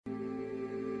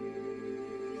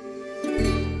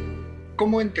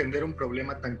cómo entender un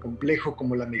problema tan complejo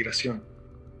como la migración.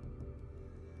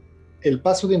 El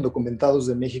paso de indocumentados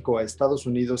de México a Estados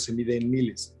Unidos se mide en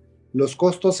miles, los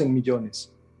costos en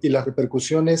millones y las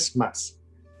repercusiones más.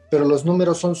 Pero los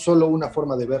números son solo una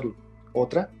forma de verlo.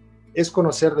 Otra es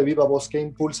conocer de viva voz qué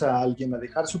impulsa a alguien a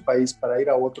dejar su país para ir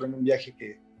a otro en un viaje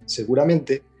que,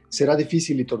 seguramente, será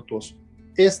difícil y tortuoso.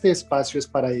 Este espacio es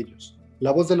para ellos,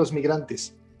 la voz de los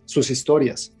migrantes, sus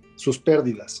historias, sus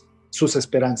pérdidas, sus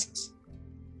esperanzas.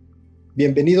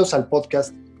 Bienvenidos al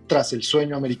podcast Tras el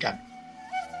Sueño Americano.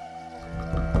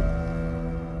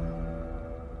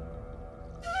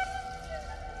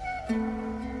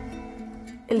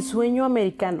 El sueño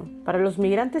americano para los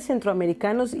migrantes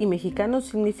centroamericanos y mexicanos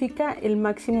significa el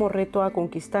máximo reto a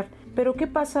conquistar. Pero ¿qué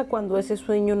pasa cuando ese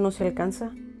sueño no se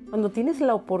alcanza? Cuando tienes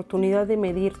la oportunidad de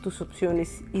medir tus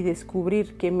opciones y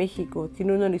descubrir que México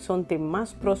tiene un horizonte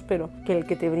más próspero que el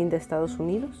que te brinda Estados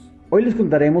Unidos. Hoy les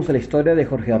contaremos la historia de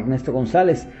Jorge Ernesto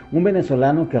González, un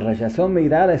venezolano que rechazó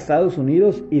emigrar a Estados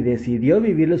Unidos y decidió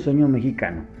vivir el sueño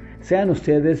mexicano. Sean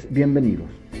ustedes bienvenidos.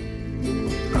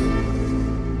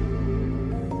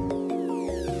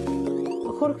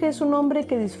 Jorge es un hombre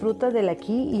que disfruta del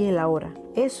aquí y el ahora.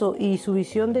 Eso y su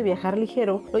visión de viajar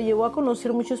ligero lo llevó a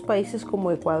conocer muchos países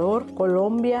como Ecuador,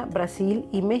 Colombia, Brasil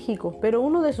y México, pero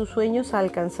uno de sus sueños a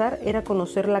alcanzar era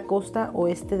conocer la costa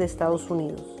oeste de Estados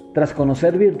Unidos. Tras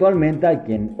conocer virtualmente a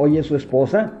quien hoy es su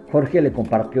esposa, Jorge le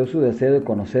compartió su deseo de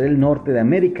conocer el norte de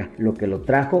América, lo que lo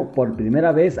trajo por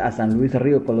primera vez a San Luis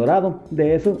Río Colorado,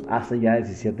 de eso hace ya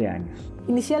 17 años.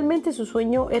 Inicialmente su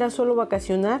sueño era solo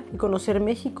vacacionar y conocer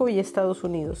México y Estados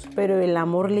Unidos, pero el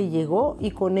amor le llegó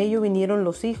y con ello vinieron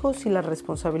los hijos y las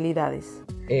responsabilidades.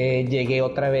 Llegué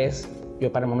otra vez,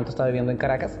 yo para el momento estaba viviendo en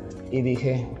Caracas y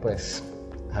dije,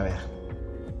 a ver,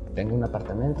 tengo un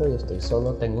apartamento y estoy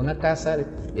solo, tengo una casa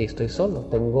y estoy solo,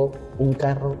 tengo un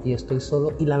carro y estoy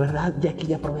solo y la verdad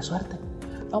ya probé suerte,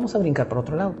 vamos a brincar por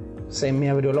otro lado. Se me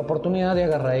abrió la oportunidad de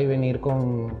agarrar y venir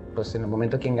con, en el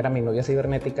momento quien era mi novia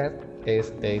cibernética,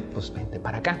 vente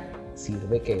para acá.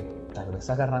 Sirve que tal vez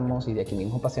agarramos y de aquí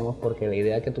mismo pasemos porque la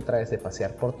idea que tú traes de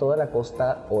pasear por toda la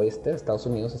costa oeste de Estados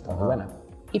Unidos está muy buena.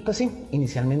 Y pues sí,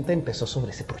 inicialmente empezó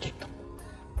sobre ese proyecto.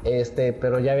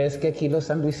 Pero ya ves que aquí los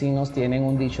sanluisinos tienen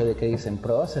un dicho de que dicen,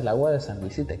 pruebas el agua de San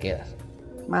Luis y te quedas.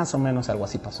 Más o menos algo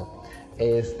así pasó.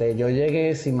 Yo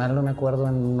llegué, si mal no me acuerdo,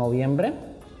 en noviembre,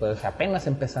 pues apenas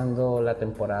empezando la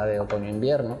temporada de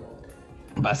otoño-invierno.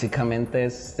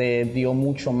 Básicamente se dio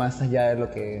mucho más allá de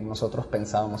lo que nosotros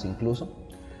pensábamos incluso.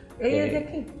 ¿Ella es de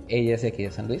aquí? Ella es de aquí,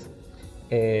 de San Luis.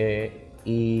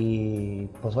 Y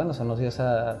pues bueno, se nos dio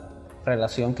esa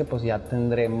relación que pues ya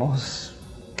tendremos,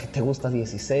 ¿qué te gusta?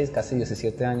 16, casi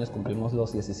 17 años, cumplimos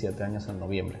los 17 años en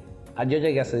noviembre. Yo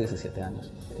llegué hace 17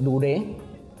 años. Duré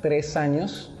 3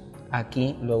 años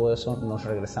aquí, luego de eso nos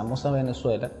regresamos a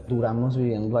Venezuela, duramos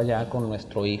viviendo allá con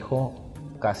nuestro hijo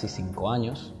casi 5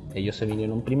 años. Ellos se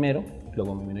vinieron primero,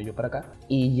 luego me vine yo para acá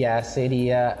y ya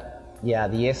sería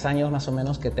 10 años más o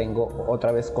menos que tengo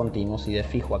otra vez continuos y de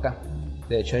fijo acá.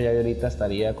 De hecho ya ahorita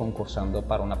estaría concursando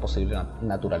para una posible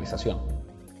naturalización.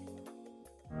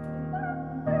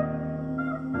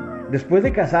 Después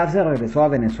de casarse regresó a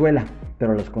Venezuela,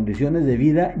 pero las condiciones de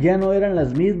vida ya no eran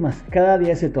las mismas. Cada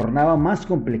día se tornaba más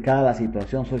complicada la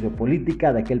situación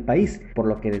sociopolítica de aquel país, por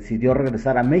lo que decidió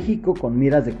regresar a México con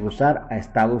miras de cruzar a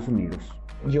Estados Unidos.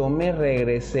 Yo me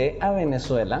regresé a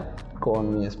Venezuela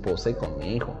con mi esposa y con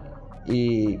mi hijo.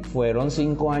 Y fueron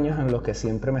 5 años en los que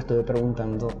siempre me estuve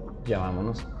preguntando, ya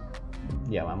vámonos,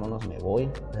 me voy,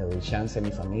 le doy chance a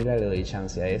mi familia, le doy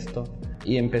chance a esto.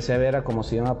 Y empecé a ver a cómo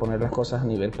se iban a poner las cosas a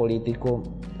nivel político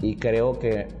y creo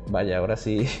que, ahora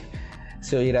sí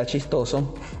se oirá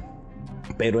chistoso,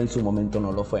 pero en su momento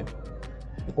no lo fue.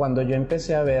 Cuando yo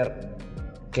empecé a ver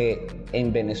que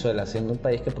en Venezuela, siendo un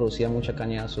país que producía mucha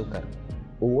caña de azúcar,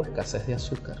 hubo escasez de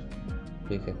azúcar,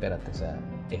 yo dije, espérate,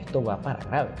 esto va para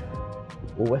grave.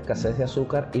 Hubo escasez de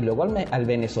azúcar y luego al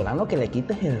venezolano que le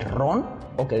quites el ron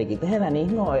o que le quites el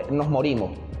anís, nos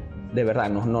morimos. De verdad,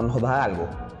 nos da algo.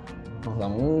 Nos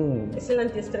da Es el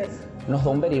antiestrés. Nos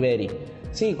da un beriberi.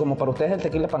 Sí, como para ustedes el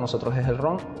tequila, para nosotros es el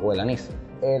ron o el anís.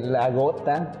 La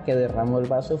gota que derramó el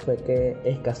vaso fue que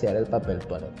escaseara el papel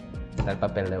toalé, el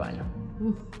papel de baño.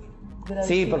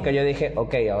 Sí, porque yo dije,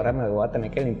 ahora me voy a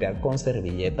tener que limpiar con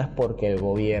servilletas porque el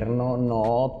gobierno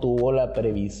no tuvo la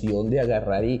previsión de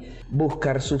agarrar y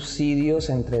buscar subsidios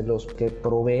entre los que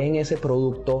proveen ese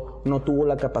producto, no tuvo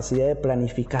la capacidad de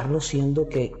planificarlo, siendo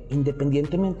que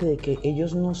independientemente de que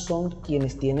ellos no son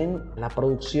quienes tienen la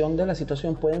producción de la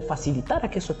situación, pueden facilitar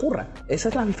a que eso ocurra. Esa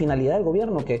es la finalidad del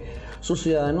gobierno, que sus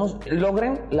ciudadanos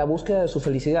logren la búsqueda de su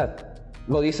felicidad.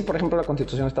 Lo dice, por ejemplo, la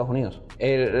Constitución de Estados Unidos.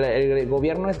 El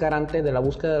gobierno es garante de la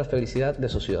búsqueda de la felicidad de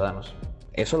sus ciudadanos.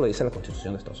 Eso lo dice la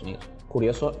Constitución de Estados Unidos.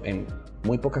 Curioso, en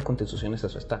muy pocas constituciones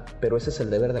eso está, pero ese es el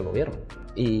deber del gobierno.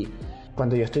 Y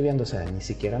cuando yo estoy viendo, o sea, ni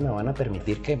siquiera me van a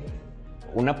permitir que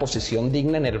una posición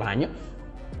digna en el baño.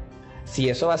 Si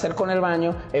eso va a ser con el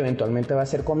baño, eventualmente va a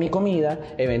ser con mi comida,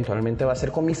 eventualmente va a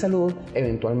ser con mi salud,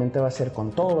 eventualmente va a ser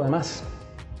con todo lo demás.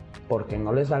 Porque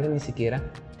no les vale ni siquiera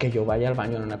que yo vaya al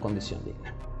baño en una condición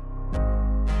digna.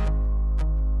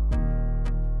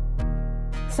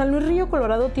 San Luis Río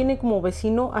Colorado tiene como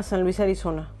vecino a San Luis,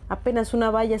 Arizona. Apenas una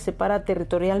valla separa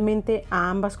territorialmente a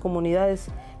ambas comunidades,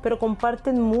 pero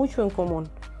comparten mucho en común.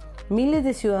 Miles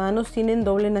de ciudadanos tienen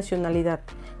doble nacionalidad,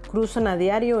 cruzan a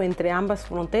diario entre ambas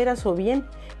fronteras o bien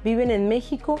viven en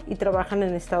México y trabajan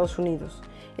en Estados Unidos.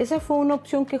 Esa fue una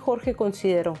opción que Jorge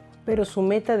consideró, pero su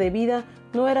meta de vida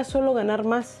no era solo ganar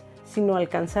más, sino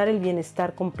alcanzar el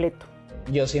bienestar completo.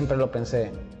 Yo siempre lo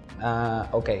pensé,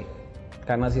 ok,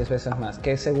 ganas 10 veces más.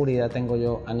 ¿Qué seguridad tengo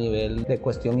yo a nivel de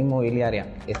cuestión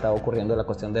inmobiliaria? Está ocurriendo la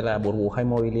cuestión de la burbuja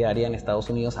inmobiliaria en Estados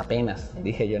Unidos apenas.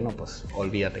 Dije yo, no, pues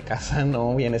olvídate, casa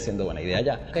no viene siendo buena idea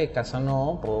ya. Ok, casa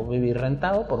no, puedo vivir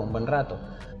rentado por un buen rato.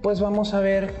 Pues vamos a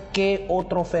ver qué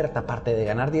otra oferta, aparte de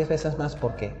ganar 10 veces más,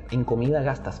 porque en comida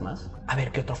gastas más, a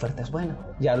ver qué otra oferta es buena.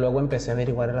 Ya luego empecé a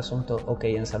averiguar el asunto, ok,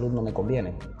 en salud no me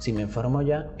conviene. Si me enfermo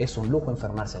ya, es un lujo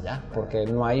enfermarse ya, porque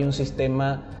no hay un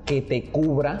sistema que te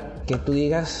cubra, que tú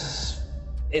digas,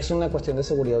 es una cuestión de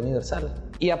seguridad universal.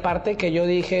 Y aparte que yo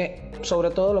dije,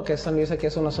 sobre todo lo que es San Luis, aquí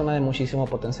es una zona de muchísimo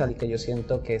potencial y que yo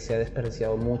siento que se ha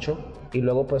desperdiciado mucho. Y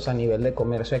luego pues a nivel de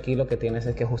comercio aquí lo que tienes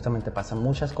es que justamente pasan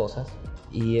muchas cosas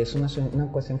y es una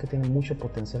cuestión que tiene mucho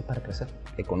potencial para crecer,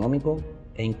 económico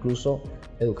e incluso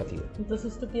educativo.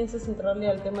 Entonces, ¿tú piensas entrarle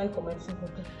al tema del comercio?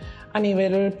 A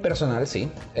nivel personal,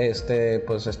 sí.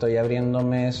 Pues estoy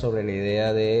abriéndome sobre la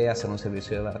idea de hacer un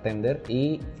servicio de bartender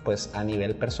y pues a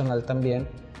nivel personal también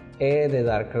de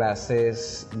dar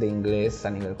clases de inglés a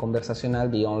nivel conversacional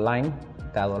vía online,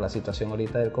 dado la situación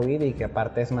ahorita del COVID y que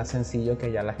aparte es más sencillo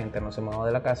que ya la gente no se mueva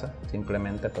de la casa,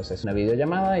 simplemente pues es una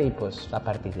videollamada y pues a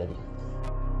partir de allí.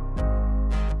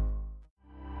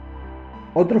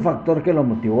 Otro factor que lo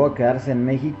motivó a quedarse en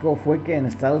México fue que en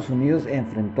Estados Unidos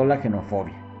enfrentó la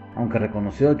xenofobia. Aunque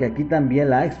reconoció que aquí también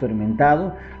la ha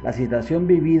experimentado, la situación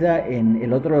vivida en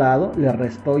el otro lado le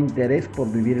restó interés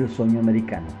por vivir el sueño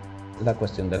americano. La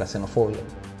cuestión de la xenofobia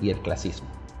y el clasismo.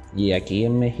 Y aquí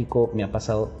en México me ha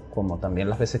pasado, como también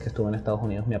las veces que estuve en Estados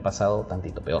Unidos, me ha pasado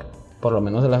tantito peor. Por lo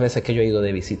menos de las veces que yo he ido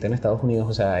de visita en Estados Unidos,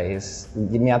 o sea,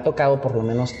 me ha tocado por lo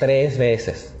menos 3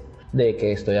 veces de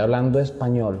que estoy hablando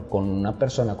español con una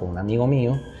persona, con un amigo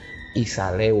mío, y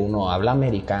sale uno, habla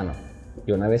americano.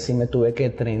 Yo una vez sí me tuve que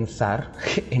trenzar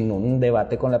en un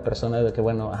debate con la persona de que,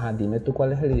 bueno, dime tú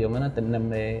cuál es el idioma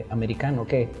americano,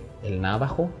 ¿qué? ¿El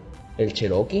návajo? ¿El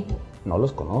cherokee? No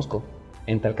los conozco.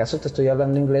 En tal caso te estoy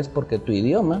hablando inglés porque tu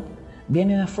idioma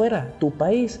viene de afuera. Tu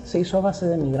país se hizo a base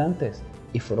de migrantes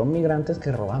y fueron migrantes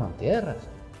que robaban tierras.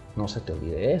 No se te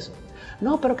olvide eso.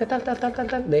 No, pero qué tal.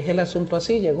 Dejé el asunto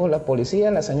así, llegó la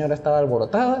policía, la señora estaba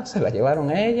alborotada, se la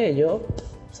llevaron a ella y yo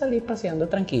salí paseando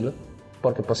tranquilo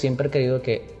porque pues siempre he creído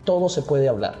que todo se puede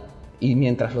hablar. Y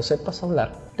mientras lo sepas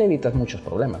hablar, te evitas muchos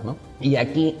problemas, ¿no? Y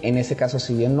aquí, en ese caso,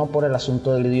 si bien no por el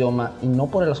asunto del idioma y no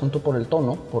por el asunto por el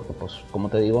tono, porque pues, como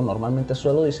te digo, normalmente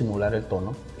suelo disimular el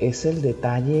tono, es el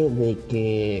detalle de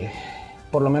que,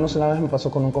 por lo menos una vez me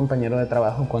pasó con un compañero de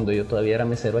trabajo cuando yo todavía era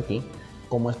mesero aquí,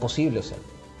 ¿cómo es posible? O sea,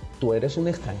 tú eres un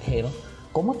extranjero,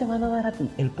 ¿cómo te van a dar a ti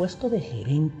el puesto de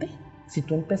gerente si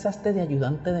tú empezaste de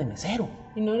ayudante de mesero?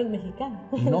 Y no eres mexicano.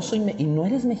 Y no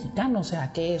eres mexicano, o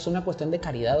sea, ¿qué es una cuestión de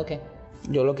caridad o qué?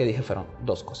 Yo lo que dije fueron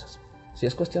 2 cosas. Si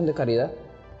es cuestión de caridad,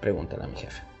 pregúntale a mi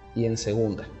jefe. Y en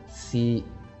segunda, si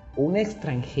un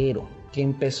extranjero que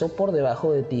empezó por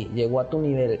debajo de ti, llegó a tu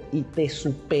nivel y te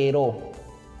superó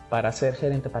para ser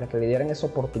gerente, para que le dieran esa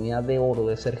oportunidad de oro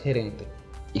de ser gerente,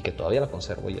 y que todavía la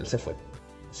conservo y él se fue,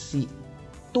 si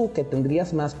tú que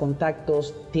tendrías más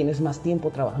contactos, tienes más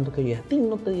tiempo trabajando que yo y a ti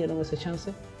no te dieron ese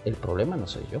chance, el problema no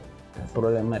soy yo, el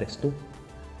problema eres tú.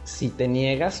 Si te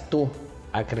niegas tú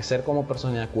a crecer como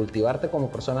persona, a cultivarte como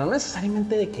persona, no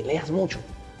necesariamente de que leas mucho,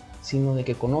 sino de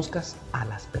que conozcas a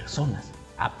las personas,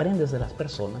 aprendes de las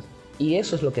personas y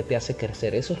eso es lo que te hace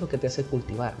crecer, eso es lo que te hace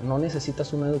cultivar. No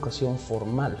necesitas una educación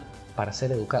formal para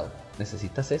ser educado,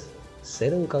 necesitas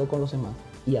ser educado con los demás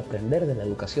y aprender de la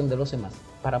educación de los demás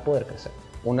para poder crecer.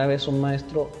 Una vez un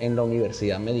maestro en la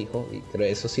universidad me dijo, y creo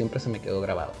que eso siempre se me quedó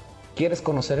grabado, ¿quieres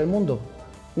conocer el mundo?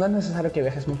 No es necesario que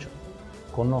viajes mucho,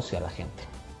 conoce a la gente.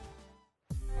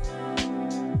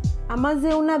 A más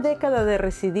de una década de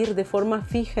residir de forma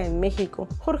fija en México,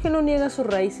 Jorge no niega sus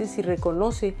raíces y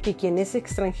reconoce que quien es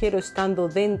extranjero estando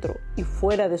dentro y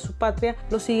fuera de su patria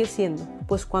lo sigue siendo,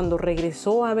 pues cuando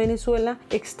regresó a Venezuela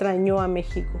extrañó a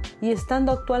México y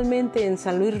estando actualmente en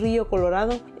San Luis Río,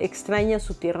 Colorado, extraña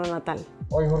su tierra natal.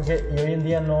 Oye Jorge, ¿y hoy en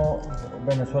día no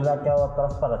Venezuela ha quedado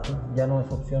atrás para ti? ¿Ya no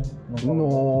es opción?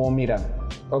 No, mira,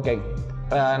 ok.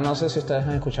 No sé si ustedes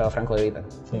han escuchado a Franco De Vita.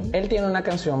 Sí. Él tiene una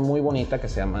canción muy bonita que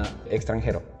se llama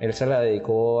Extranjero. Él se la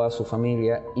dedicó a su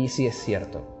familia y sí es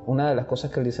cierto. Una de las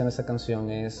cosas que él dice en esa canción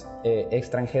es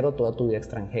extranjero, toda tu vida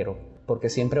extranjero. Porque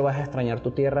siempre vas a extrañar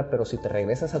tu tierra, pero si te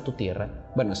regresas a tu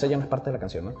tierra... Bueno, esa ya no es parte de la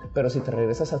canción, ¿no? Pero si te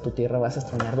regresas a tu tierra vas a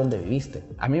extrañar donde viviste.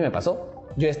 A mí me pasó.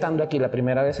 Yo estando aquí la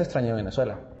primera vez extrañé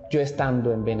Venezuela. Yo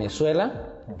estando en Venezuela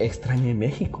extrañé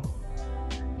México.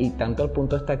 Y tanto al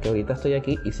punto hasta que ahorita estoy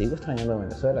aquí y sigo extrañando a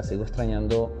Venezuela, sigo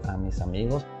extrañando a mis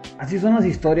amigos. Así son las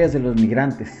historias de los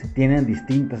migrantes, tienen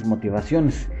distintas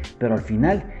motivaciones, pero al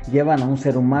final llevan a un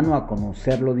ser humano a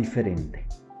conocer lo diferente.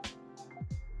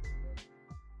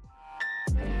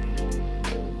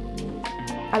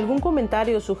 ¿Algún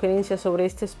comentario o sugerencia sobre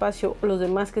este espacio o los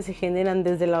demás que se generan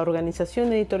desde la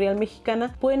Organización Editorial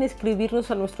Mexicana? Pueden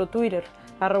escribirnos a nuestro Twitter,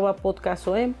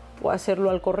 @podcastom, o hacerlo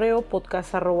al correo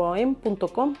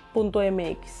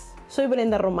podcast@om.com.mx. Soy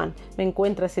Brenda Román, me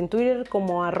encuentras en Twitter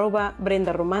como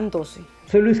 @BrendaRomán12.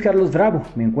 Soy Luis Carlos Bravo,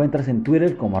 me encuentras en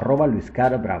Twitter como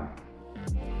 @LuisCarBravo.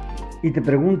 Y te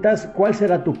preguntas, ¿cuál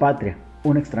será tu patria?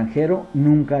 Un extranjero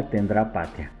nunca tendrá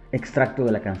patria. Extracto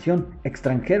de la canción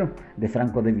Extranjero de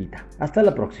Franco De Vita. Hasta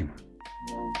la próxima.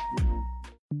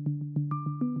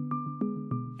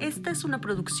 Esta es una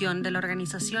producción de la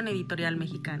Organización Editorial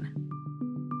Mexicana.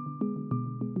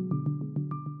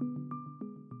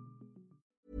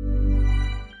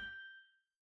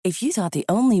 If you thought the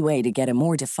only way to get a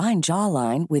more defined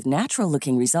jawline with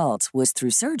natural-looking results was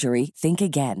through surgery, think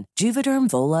again. Juvederm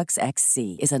Volux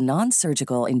XC is a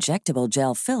non-surgical injectable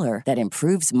gel filler that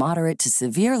improves moderate to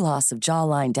severe loss of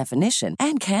jawline definition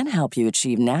and can help you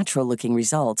achieve natural-looking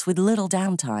results with little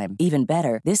downtime. Even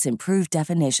better, this improved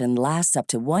definition lasts up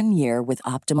to 1 year with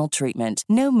optimal treatment.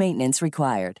 No maintenance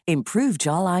required. Improve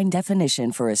jawline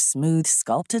definition for a smooth,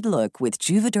 sculpted look with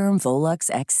Juvederm Volux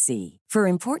XC. For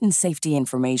important safety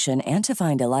information and to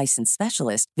find a licensed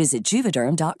specialist, visit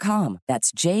Juvederm.com.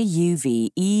 That's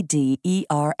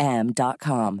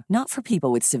JUVEDERM.com. Not for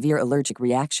people with severe allergic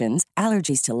reactions,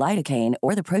 allergies to lidocaine,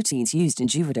 or the proteins used in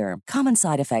Juvederm. Common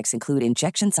side effects include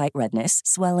injection site redness,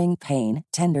 swelling, pain,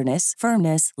 tenderness,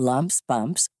 firmness, lumps,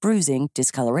 bumps, bruising,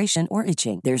 discoloration, or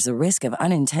itching. There's a risk of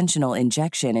unintentional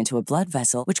injection into a blood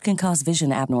vessel, which can cause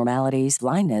vision abnormalities,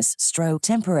 blindness, stroke,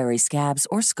 temporary scabs,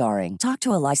 or scarring. Talk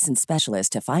to a licensed specialist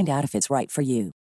to find out if it's right for you.